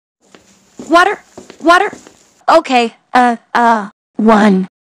Water. Okay, 1.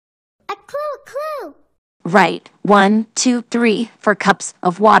 A clue. Right, 1, 2, 3 for cups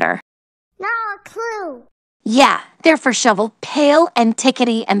of water. No, a clue. Yeah, they're for shovel, pail, and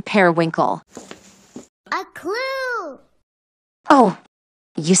tickety and periwinkle. A clue. Oh,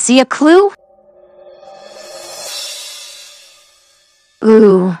 you see a clue?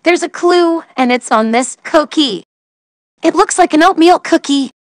 Ooh, there's a clue, and it's on this cookie. It looks like an oatmeal cookie.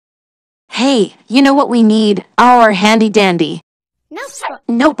 Hey, you know what we need? Our handy-dandy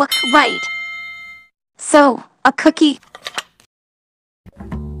notebook, right. So, a cookie.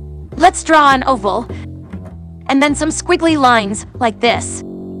 Let's draw an oval, and then some squiggly lines like this.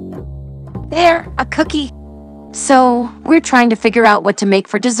 There, a cookie. So, we're trying to figure out what to make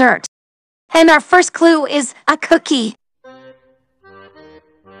for dessert. And our first clue is a cookie.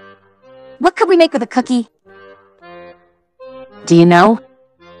 What could we make with a cookie? Do you know?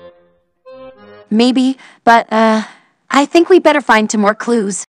 Maybe, but, I think we better find 2 more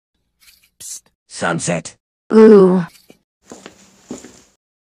clues. Psst, sunset. Ooh.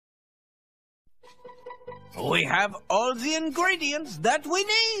 We have all the ingredients that we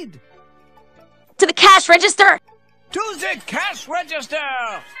need. To the cash register! To the cash register!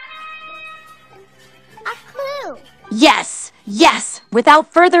 A clue. Yes!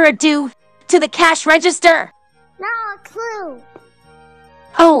 Without further ado, to the cash register! No, a clue.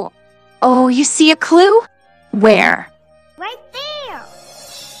 Oh, you see a clue? Where? Right there.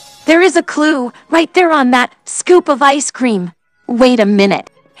 There is a clue right there on that scoop of ice cream. Wait a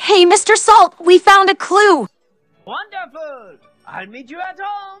minute. Hey, Mr. Salt, we found a clue! Wonderful! I'll meet you at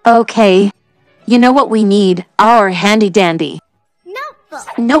home. Okay. You know what we need? Our handy-dandy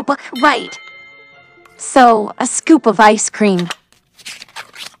notebook, right. So, a scoop of ice cream.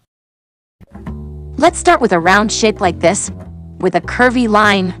 Let's start with a round shape like this, with a curvy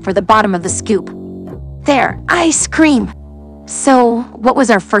line for the bottom of the scoop. There, ice cream. So, what was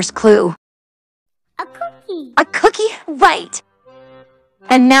our first clue? A cookie. A cookie, right.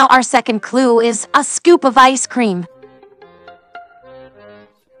 And now our second clue is a scoop of ice cream.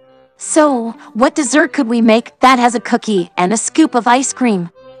 So, what dessert could we make that has a cookie and a scoop of ice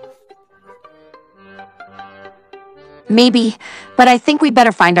cream? Maybe, but I think we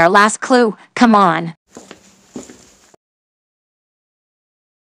better find our last clue. Come on.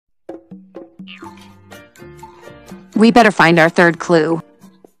 We better find our third clue.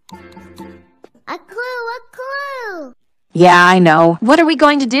 A clue. Yeah, I know. What are we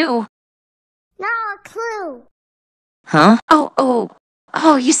going to do? No, a clue. Huh?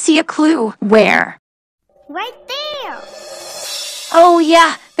 Oh, you see a clue. Where? Right there. Oh,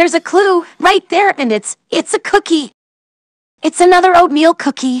 yeah, there's a clue right there, and it's a cookie. It's another oatmeal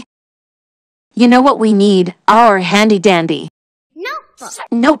cookie. You know what we need? Our handy-dandy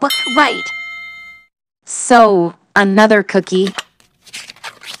notebook, right. So, another cookie.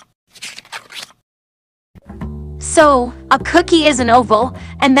 So, a cookie is an oval,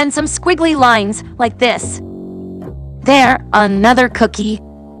 and then some squiggly lines like this. There, another cookie.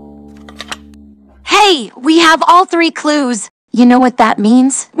 Hey, we have all 3 clues. You know what that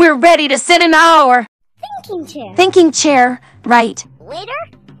means? We're ready to sit in our thinking chair, right. Waiter,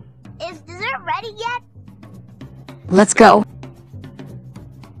 is dessert ready yet? Let's go.